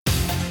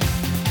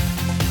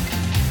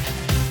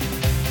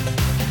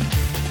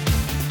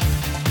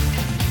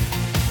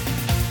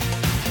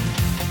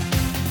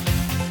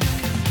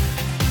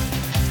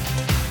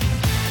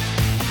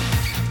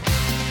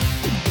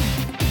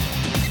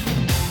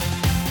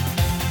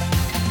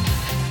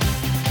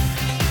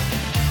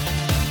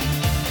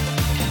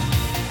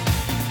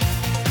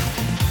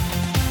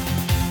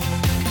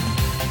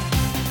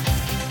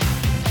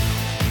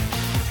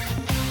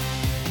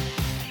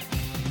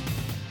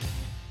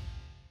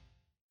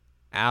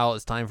Al,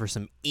 it's time for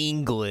some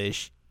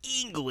English.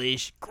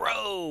 English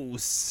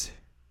gross.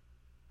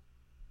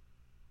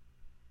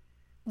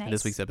 Nice. In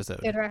this week's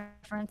episode. Good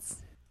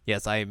reference.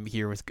 Yes, I am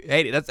here with.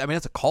 Hey, that's a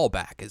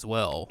callback as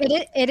well.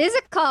 It is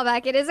a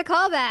callback. It is a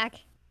callback.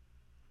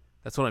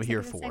 That's what I'm here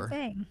It's the same for.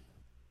 thing.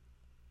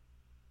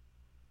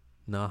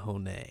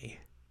 Nahone.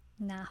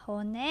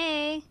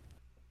 Nahone.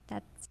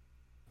 That's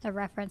a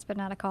reference, but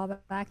not a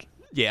callback.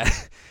 Yeah.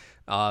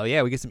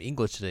 Yeah, we get some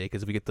English today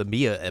because we get the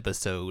Mia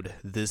episode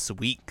this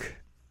week.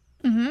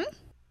 Mm-hmm.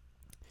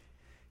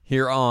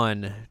 Here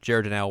on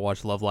Jared and Al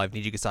Watch Love Live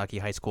Nijigasaki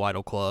High School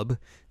Idol Club.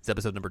 It's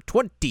episode number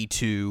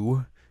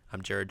 22.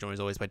 I'm Jared, joined as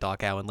always by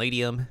Doc Al and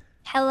Ladium.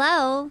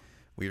 Hello.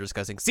 We are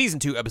discussing season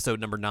 2, episode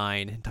number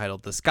 9,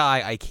 entitled The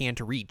Sky I Can't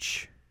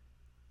Reach.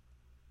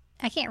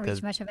 I can't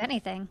reach much of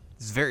anything.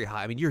 It's very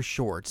high. I mean, you're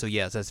short, so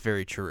yes, that's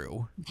very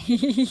true.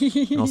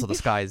 And also, the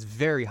sky is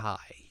very high.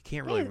 You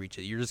can't really reach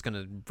it. You're just going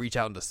to reach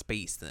out into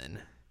space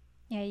then.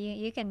 Yeah,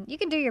 you can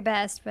do your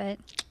best, but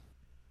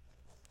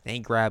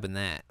Ain't grabbing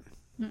that.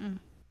 mm-mm.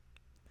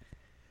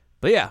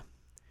 But yeah,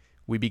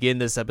 we begin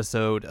this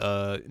episode.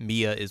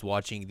 Mia is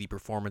watching the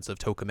performance of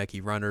Tokimeki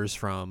Runners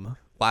from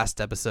last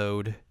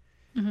episode.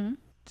 Mm-hmm.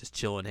 Just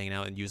chilling, hanging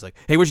out, and Yu's like,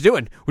 "Hey, what you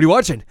doing? What are you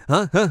watching?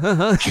 Huh?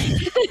 I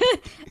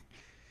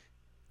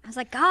was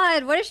like,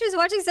 God, what if she was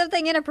watching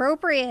something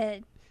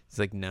inappropriate? He's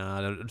like,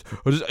 "Nah, it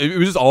was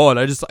just on.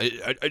 I just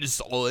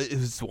saw it.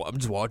 I'm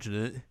just watching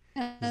it."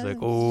 He's like,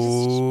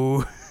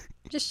 "Oh."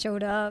 Just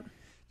showed up.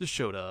 Just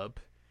showed up.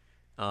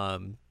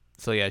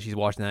 So yeah, she's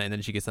watching that, and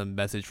then she gets a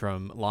message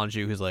from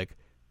Lanju, who's like,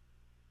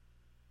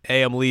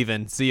 "Hey, I'm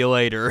leaving. See you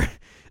later."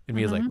 And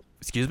Mia's like,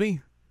 "Excuse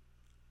me?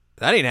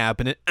 That ain't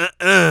happening.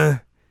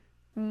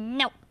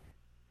 No.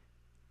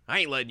 I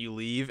ain't letting you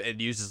leave."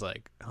 And Yu's just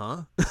like,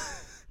 "Huh?"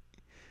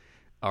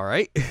 All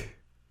right.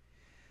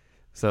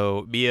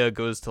 So Mia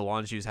goes to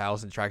Lanju's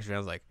house and tracks her down.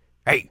 And is like,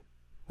 "Hey,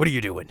 what are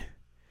you doing?"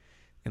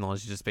 And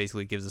Lanju just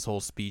basically gives this whole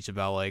speech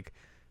about like,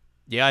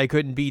 "Yeah, I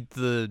couldn't beat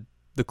the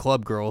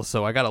club girl,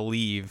 so I gotta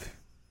leave.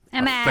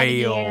 I'm I out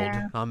failed.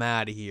 here. I'm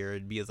out of here."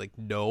 And Mia's like,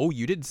 "No,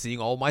 you didn't sing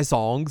all my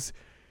songs.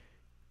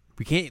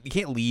 You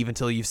can't leave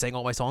until you've sang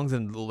all my songs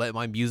and let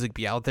my music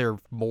be out there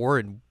more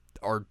and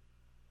our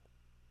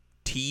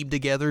team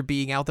together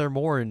being out there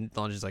more." And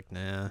Lanju's like,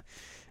 "Nah,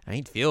 I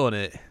ain't feeling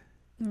it.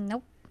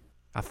 Nope.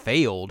 I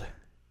failed.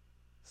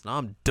 So now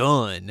I'm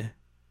done."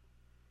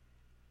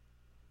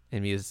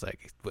 And Mia's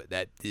like, "What,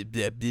 that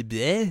blah, blah,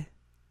 blah?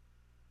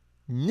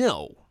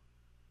 No.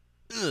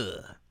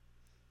 Ugh."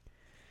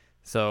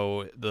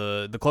 So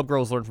the club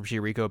girls learn from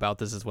Shiriko about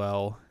this as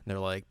well. And they're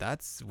like,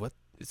 "That's what?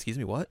 Excuse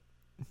me, what?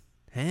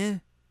 Huh?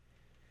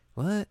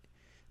 What?"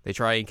 They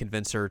try and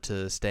convince her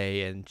to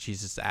stay, and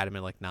she's just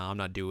adamant, like, "Nah, I'm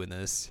not doing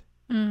this."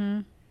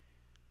 Mm-hmm.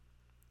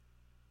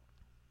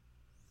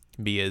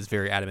 Mia is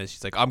very adamant.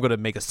 She's like, "I'm gonna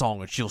make a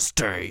song, and she'll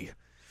stay."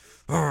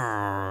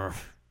 Grr.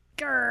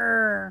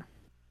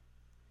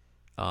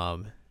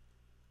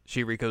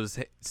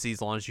 Shiriko sees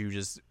Lanju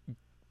just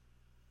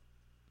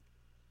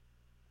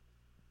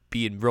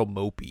being real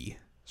mopey. I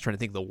was trying to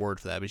think of the word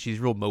for that, but she's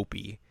real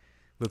mopey.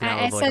 Looking out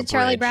I over, said like, a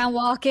Charlie bridge. Brown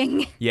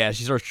walking. Yeah,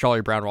 she starts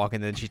Charlie Brown walking.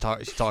 Then she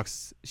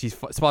spots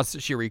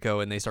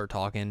Shiriko, and they start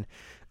talking.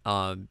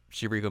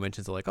 Shiriko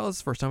mentions like, "Oh, it's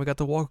the first time we got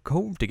to walk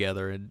home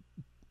together." And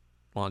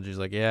Lanju's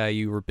like, "Yeah,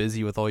 you were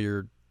busy with all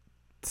your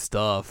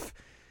stuff,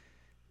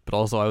 but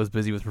also I was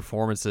busy with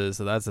performances,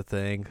 so that's a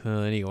thing."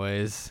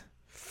 Anyways,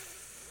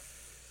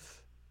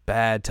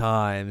 bad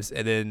times.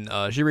 And then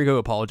Shiriko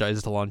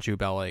apologizes to Lanju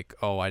about like,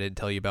 "Oh, I didn't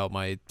tell you about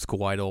my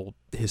school idol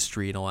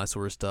history and all that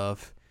sort of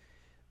stuff."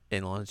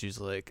 And Lanju's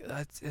like,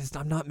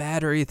 "I'm not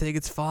mad or anything.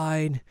 It's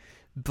fine,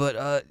 but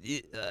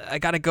I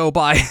gotta go.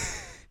 Bye."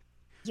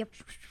 Yep.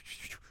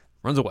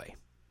 Runs away.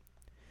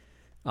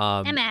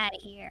 I'm out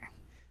of here.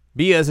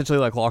 Mia essentially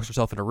like locks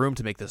herself in a room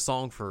to make this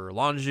song for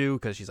Lanju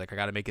because she's like, "I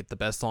gotta make it the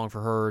best song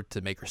for her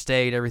to make her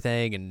stay and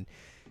everything, and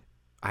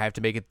I have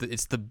to make it.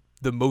 It's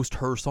the most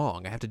her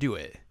song. I have to do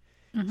it."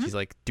 Mm-hmm. She's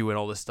like doing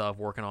all this stuff,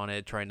 working on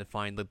it, trying to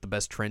find like the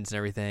best trends and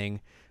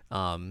everything.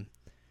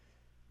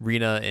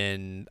 Rina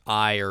and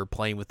I are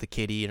playing with the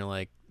kitty and are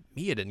like,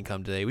 "Mia didn't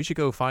come today. We should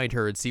go find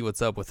her and see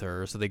what's up with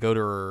her." So they go to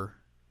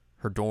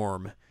her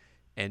dorm,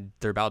 and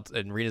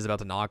Rina's about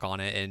to knock on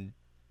it, and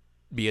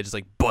Mia just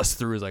like busts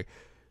through, is like,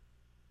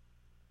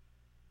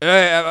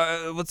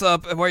 "Hey, what's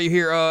up? Why are you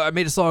here? I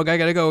made a song. I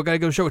gotta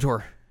go show it to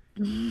her.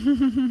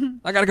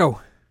 I gotta go."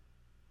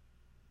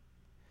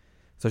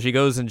 So she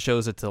goes and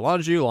shows it to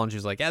Lanju.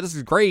 Lanju's like, "Yeah, this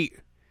is great,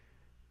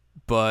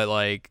 but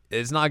like,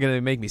 it's not gonna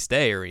make me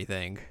stay or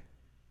anything.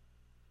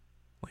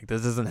 Like,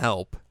 this doesn't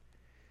help."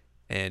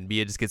 And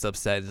Mia just gets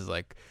upset and is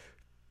like,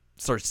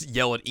 starts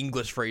yelling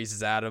English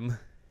phrases at him.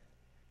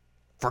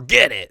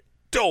 "Forget it.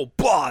 Don't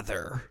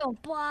bother." Don't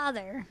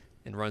bother.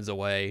 And runs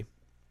away.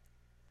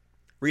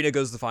 Rina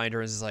goes to find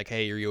her and is like,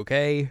 "Hey, are you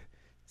okay?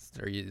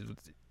 Do you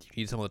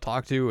need someone to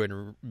talk to?"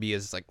 And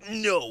Mia's just like,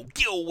 "No,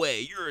 get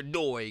away. You're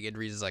annoying." And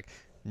Rina's like,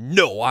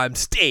 "No, I'm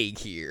staying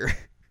here.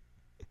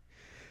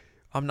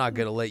 I'm not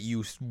going to let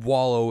you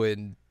wallow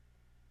in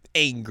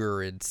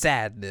anger and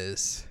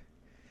sadness.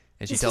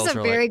 And she This tells was a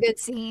her, very like, good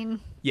scene.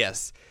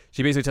 yes.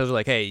 She basically tells her,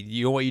 like, hey,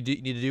 you know what you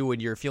need to do when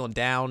you're feeling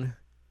down?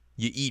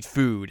 You eat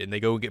food, and they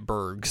go and get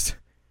burgers,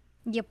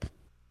 Yep,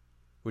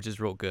 which is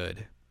real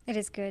good. it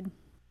is good.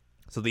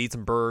 So they eat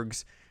some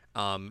burgers.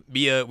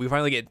 Mia, we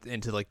finally get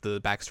into, like,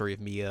 the backstory of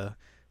Mia,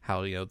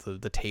 how, you know,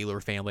 the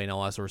Taylor family and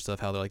all that sort of stuff,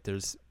 how they're, like,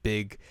 there's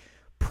big,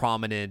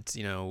 prominent,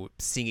 you know,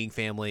 singing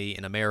family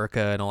in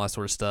America and all that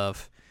sort of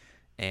stuff.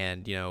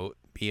 And, you know,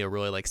 Mia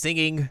really liked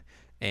singing,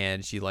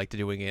 and she liked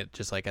doing it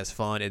just, like, as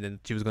fun. And then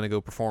she was going to go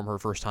perform her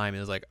first time, and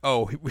it was like,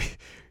 oh,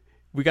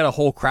 we got a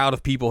whole crowd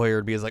of people here.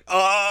 And Mia's like,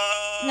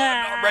 oh, I'm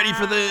not ready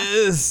for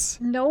this.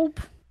 Nope.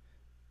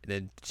 And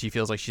then she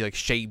feels like she, like,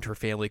 shamed her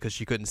family because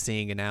she couldn't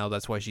sing, and now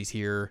that's why she's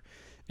here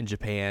in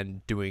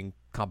Japan doing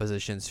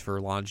compositions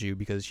for Lanju,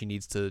 because she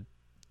needs to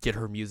get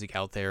her music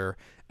out there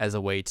as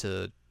a way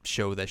to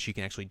show that she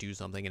can actually do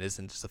something and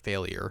isn't just a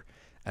failure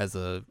as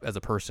a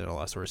person and all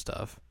that sort of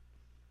stuff.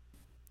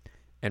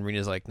 And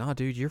Rena's like, nah,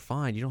 dude, you're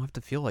fine. You don't have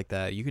to feel like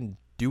that. You can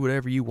do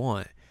whatever you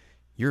want.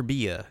 You're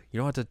Mia. You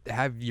don't have to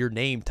have your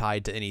name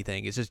tied to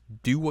anything. It's just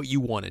do what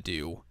you want to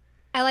do.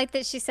 I like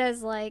that she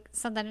says like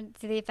something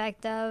to the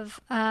effect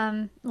of,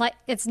 like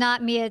it's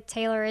not Mia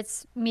Taylor,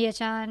 it's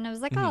Mia-chan. I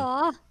was like,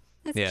 oh,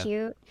 that's Yeah.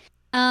 cute.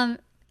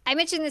 I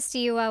mentioned this to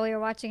you while we were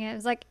watching it. It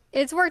was like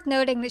it's worth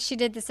noting that she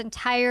did this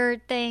entire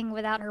thing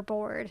without her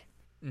board.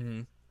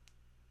 Mm-hmm.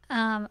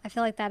 I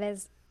feel like that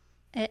is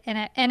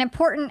an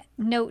important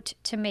note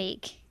to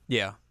make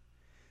Yeah.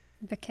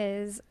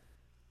 because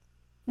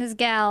this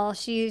gal,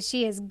 she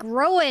is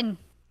growing.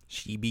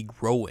 She be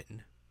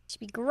growing. She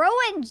be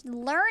growing,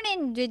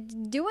 learning,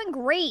 doing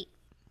great.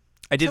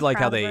 I did So like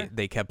how proud of her.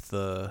 they kept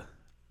the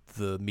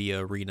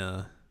Mia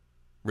Rena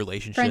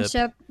relationship.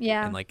 Friendship,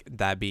 yeah. And like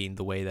that being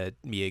the way that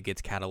Mia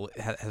gets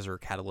has her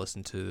catalyst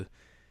into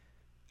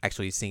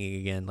actually singing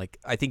again. Like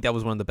I think that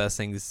was one of the best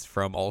things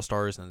from All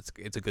Stars, and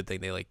it's a good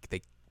thing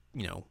they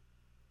you know,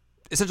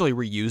 essentially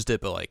reused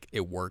it, but like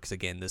it works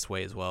again this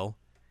way as well.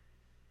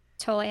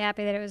 Totally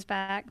happy that it was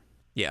back.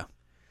 Yeah.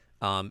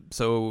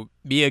 So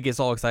Mia gets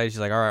all excited. She's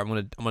like, all right, I'm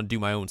gonna do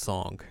my own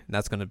song, and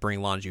that's gonna bring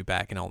Lanju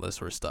back and all this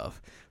sort of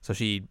stuff. So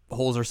she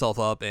holds herself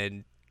up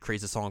and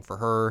creates a song for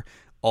her.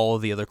 All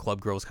of the other club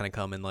girls kind of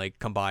come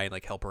by and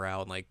like help her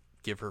out and like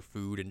give her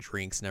food and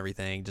drinks and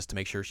everything just to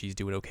make sure she's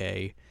doing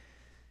okay.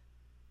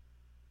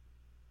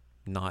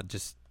 Not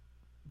just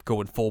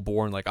going full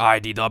born like I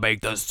need to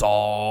make the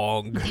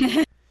song.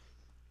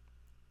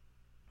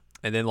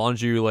 And then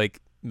Lanju like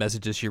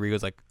messages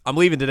Shiriko's like, I'm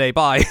leaving today,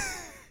 bye.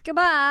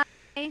 Goodbye.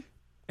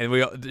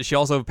 And she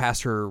also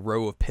passed her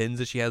row of pins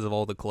that she has of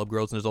all the club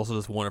girls, and there's also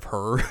just one of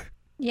her.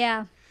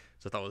 Yeah.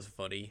 So I thought it was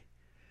funny.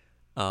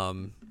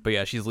 But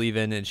yeah, she's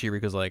leaving, and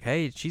Shiriko's like,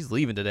 "Hey, she's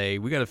leaving today.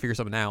 We got to figure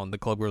something out." And the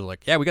club girls are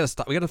like, "Yeah, we got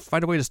to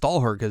find a way to stall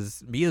her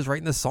because Mia's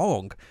writing this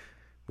song.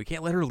 We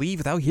can't let her leave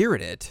without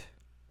hearing it."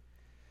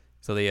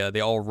 So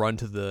they all run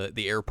to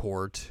the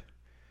airport,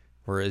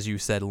 where, as you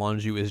said,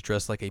 Lanju is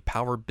dressed like a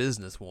power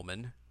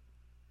businesswoman.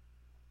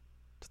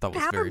 I thought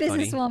was Power very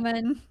funny.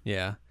 businesswoman.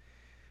 Yeah.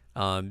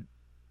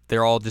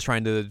 They're all just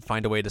trying to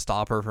find a way to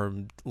stop her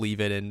from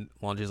leaving, and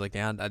Lanju's like,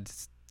 "Yeah,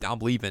 I'm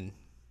leaving.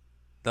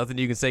 Nothing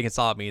you can say can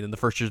stop me." And then the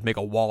first years make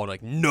a wall and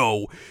like,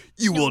 "No,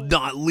 you will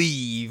not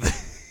leave."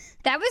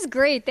 That was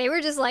great. They were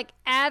just like,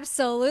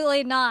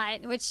 absolutely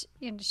not. Which,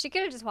 you know, she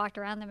could have just walked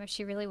around them if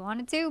she really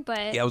wanted to,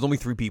 but Yeah, it was only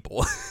 3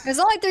 people. there's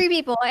only 3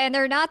 people, and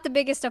they're not the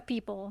biggest of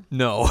people.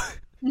 No.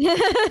 But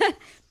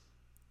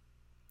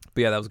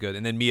yeah, that was good.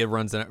 And then Mia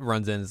runs in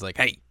and is like,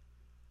 "Hey,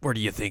 where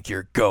do you think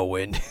you're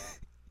going?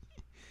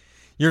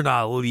 You're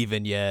not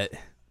leaving yet."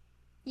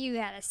 You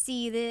gotta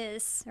see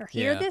this or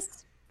hear Yeah.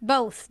 this.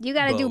 Both. You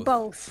gotta do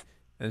both.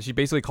 And she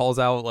basically calls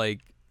out like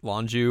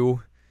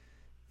Lanju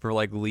for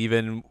like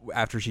leaving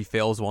after she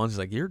fails once. She's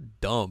like, "You're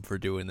dumb for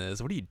doing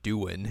this. What are you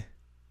doing?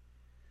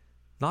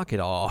 Knock it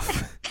off."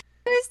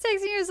 I was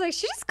texting her. I was like,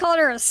 she just called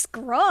her a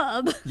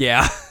scrub.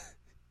 Yeah.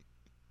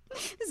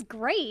 It's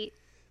great.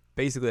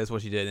 Basically, that's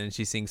what she did. And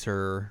she sings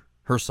her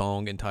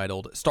song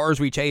entitled Stars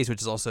We Chase,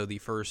 which is also the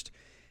first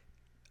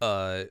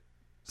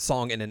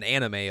song in an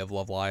anime of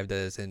Love Live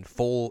that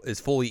is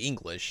fully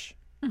English.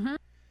 Mhm.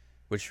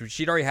 Which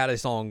she'd already had a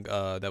song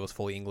that was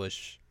fully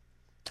English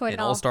Toy in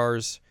doll. All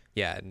Stars.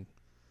 Yeah, and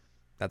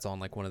that's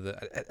on like one of the.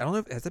 I don't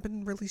know. Has it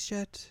been released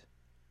yet?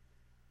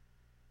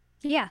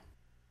 Yeah.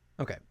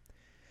 Okay.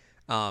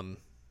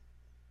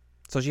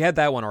 So she had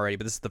that one already,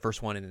 but this is the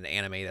first one in an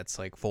anime that's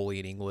like fully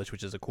in English,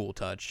 which is a cool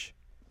touch.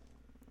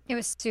 It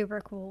was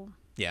super cool.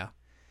 Yeah.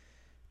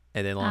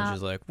 And then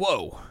Lanju's like,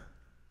 "Whoa."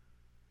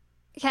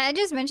 Can I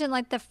just mention,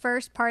 like, the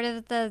first part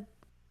of the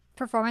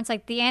performance,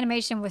 like, the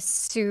animation was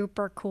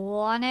super cool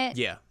on it.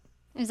 Yeah.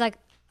 It was, like,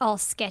 all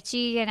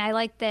sketchy, and I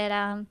like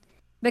that,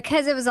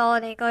 because it was all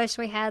in English,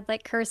 we had,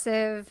 like,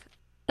 cursive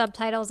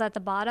subtitles at the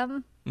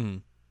bottom.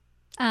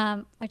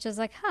 Which is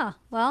like,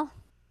 well,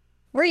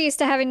 we're used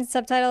to having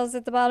subtitles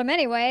at the bottom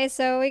anyway,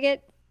 so we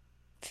get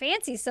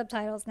fancy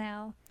subtitles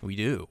now. We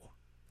do.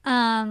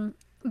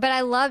 But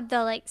I loved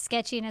the like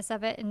sketchiness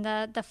of it and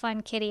the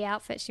fun kitty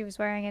outfit she was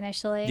wearing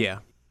initially. Yeah.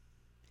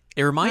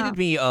 It reminded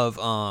me of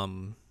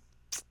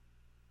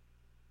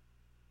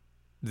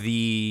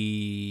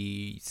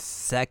the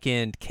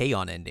second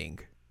K-On! Ending.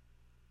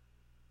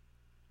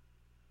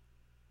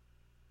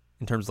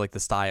 In terms of like the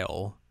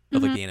style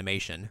of like the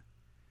animation.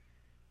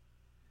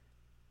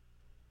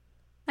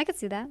 I could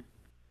see that.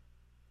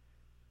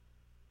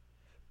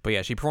 But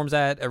yeah, she performs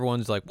that.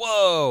 Everyone's like,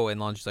 whoa! And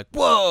Lanju's like,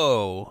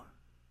 whoa!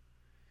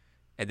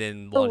 And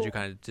then Lanju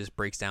kind of just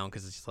breaks down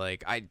because it's just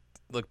like,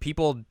 look,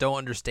 people don't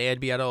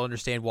understand me. I don't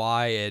understand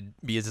why. And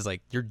Mia's just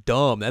like, you're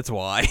dumb. That's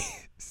why.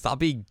 Stop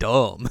being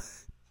dumb.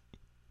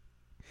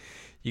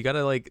 You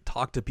gotta like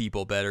talk to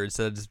people better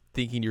instead of just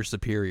thinking you're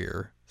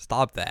superior.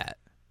 Stop that.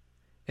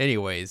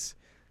 Anyways,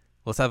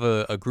 let's have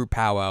a group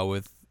powwow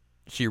with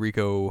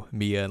Chiriko,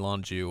 Mia, and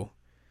Lanju.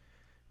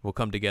 We'll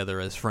come together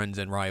as friends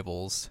and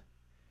rivals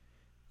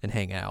and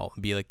hang out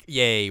and be like,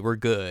 yay, we're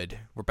good.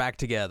 We're back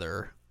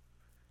together.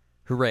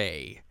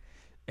 Hooray.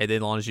 And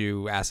then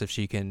Lanju asks if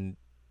she can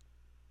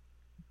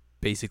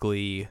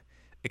basically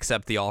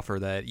accept the offer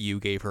that you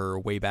gave her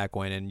way back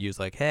when, and Yu's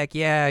like, heck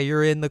yeah,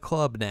 you're in the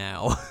club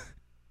now.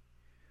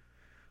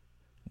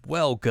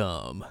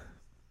 Welcome.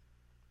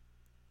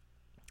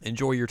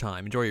 Enjoy your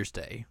time. Enjoy your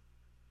stay.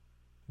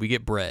 We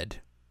get bread.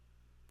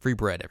 Free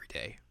bread every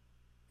day.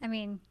 I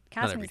mean,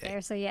 Kasumi's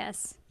there, so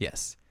yes.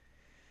 Yes.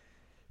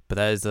 But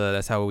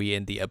that's how we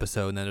end the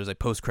episode. And then there's a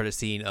post-credit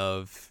scene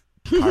of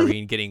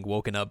Kyrene getting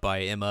woken up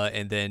by Emma,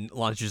 and then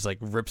Lanju just like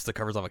rips the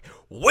covers off like,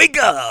 wake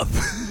up!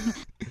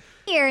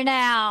 Here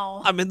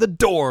now. I'm in the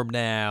dorm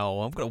now.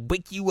 I'm going to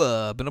wake you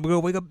up, and I'm going to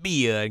wake up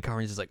Mia. And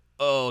Kyrene's just like,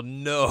 oh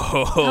no.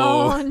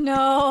 Oh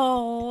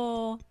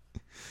no.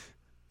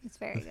 It's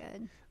very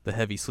good. The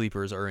heavy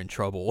sleepers are in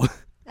trouble.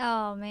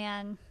 Oh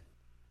man.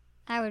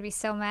 I would be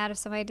so mad if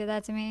somebody did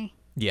that to me.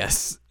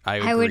 Yes, I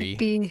agree. I would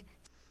be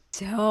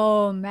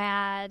so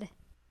mad.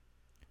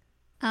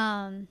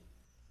 I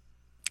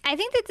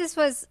think that this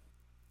was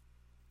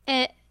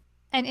an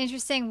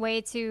interesting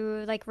way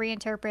to like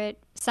reinterpret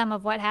some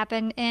of what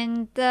happened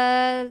in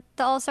the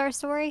All-Star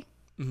story.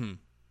 Mm-hmm.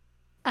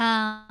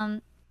 I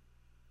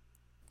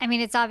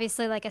mean, it's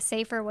obviously like a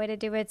safer way to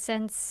do it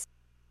since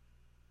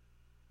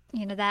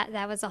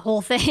that was a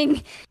whole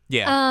thing.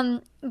 Yeah.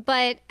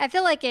 But I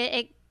feel like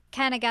it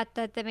kind of got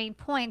the main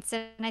points,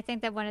 and I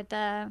think that one of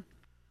the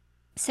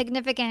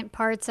significant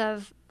parts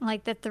of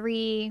like the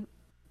 3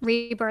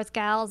 rebirth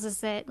gals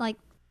is that like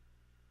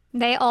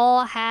they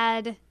all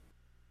had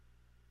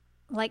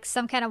like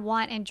some kind of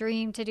want and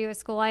dream to do with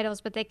School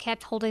Idols, but they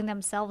kept holding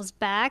themselves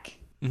back.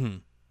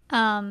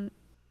 Mm-hmm.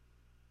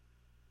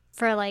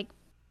 For like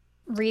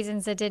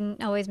reasons that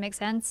didn't always make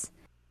sense.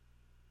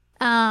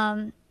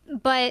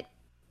 But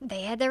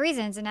they had their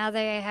reasons, and now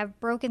they have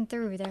broken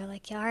through. They're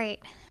like, all right,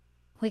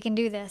 we can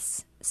do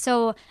this.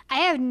 So I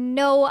have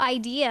no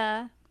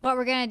idea what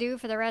we're going to do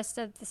for the rest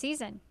of the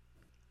season.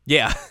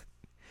 Yeah.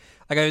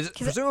 Like,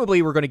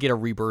 presumably we're going to get a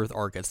rebirth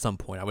arc at some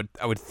point.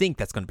 I would think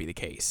that's going to be the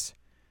case.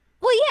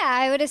 Well, yeah,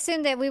 I would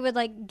assume that we would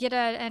like get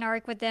an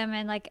arc with them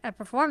and like a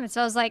performance.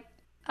 So I was like,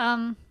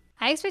 I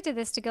expected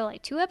this to go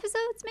like 2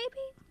 episodes,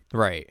 maybe.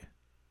 Right.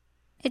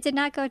 It did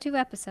not go 2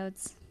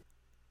 episodes.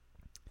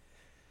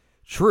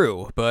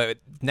 True, but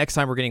next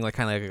time we're getting like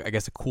kind of, I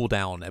guess, a cool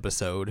down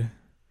episode.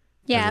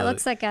 Yeah, it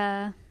looks like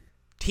a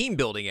team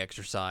building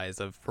exercise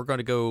of we're going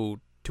to go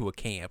to a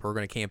camp, we're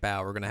going to camp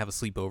out, we're going to have a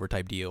sleepover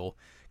type deal,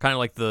 kind of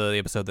like the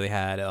episode they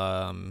had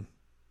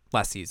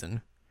last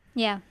season.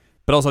 Yeah.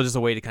 But also just a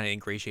way to kind of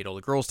ingratiate all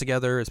the girls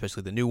together,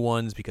 especially the new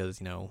ones, because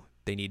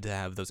they need to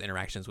have those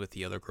interactions with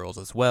the other girls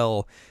as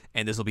well,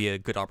 and this will be a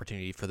good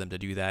opportunity for them to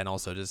do that. And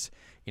also just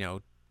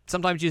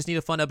sometimes you just need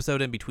a fun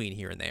episode in between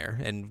here and there,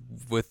 and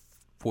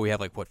we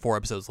have like 4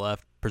 episodes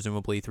left,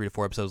 presumably 3 to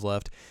 4 episodes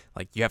left,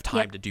 like you have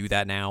time to do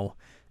that now,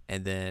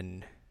 and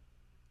then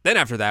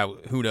after that,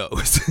 who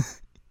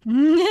knows.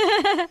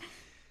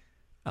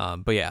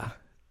 But yeah,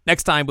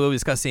 next time we'll be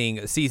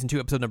discussing season 2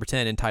 episode number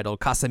 10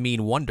 entitled Kasumi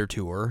Wonder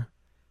Tour,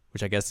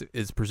 which I guess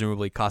is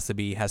presumably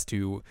Kasumi has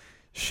to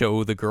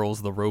show the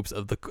girls the ropes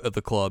of the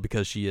club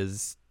because she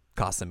is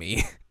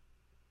Kasumi.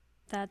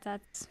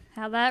 That's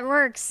how that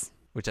works,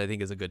 which I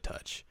think is a good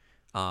touch.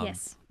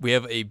 Yes, we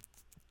have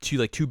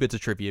two bits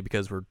of trivia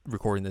because we're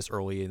recording this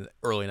early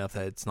enough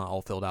that it's not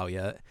all filled out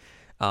yet.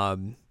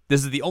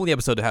 This is the only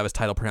episode to have its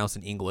title pronounced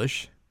in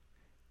English,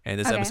 and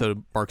this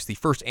episode marks the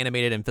first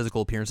animated and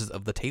physical appearances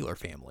of the Taylor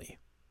family.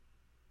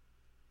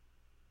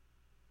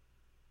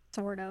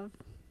 Sort of.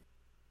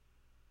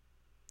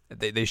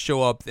 They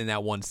show up in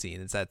that one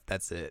scene.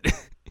 That's it.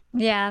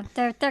 Yeah,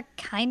 they're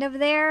kind of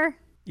there.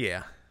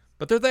 Yeah,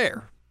 but they're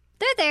there.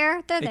 They're there.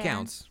 It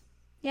counts.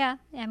 Yeah,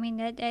 I mean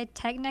it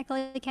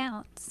technically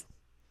counts.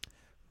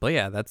 But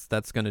yeah,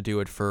 that's going to do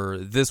it for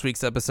this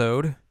week's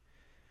episode.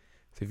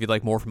 So if you'd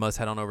like more from us,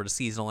 head on over to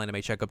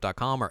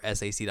seasonalanimecheckup.com or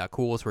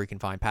sac.cool. It's where you can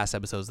find past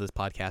episodes of this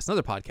podcast and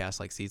other podcasts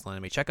like Seasonal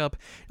Anime Checkup.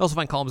 You also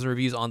find columns and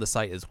reviews on the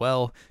site as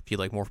well. If you'd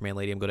like more from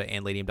Anladium, go to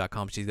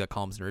anladium.com. She's got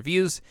columns and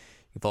reviews.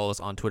 You can follow us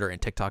on Twitter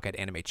and TikTok at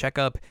Anime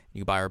Checkup.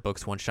 You can buy our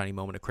books, One Shiny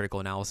Moment, A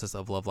Critical Analysis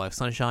of Love, Life,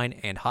 Sunshine,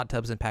 and Hot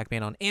Tubs and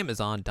Pac-Man on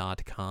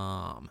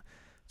Amazon.com.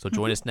 So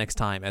join us next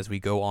time as we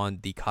go on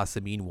the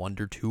Kasamiin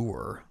Wonder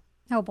Tour.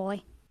 Oh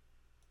boy.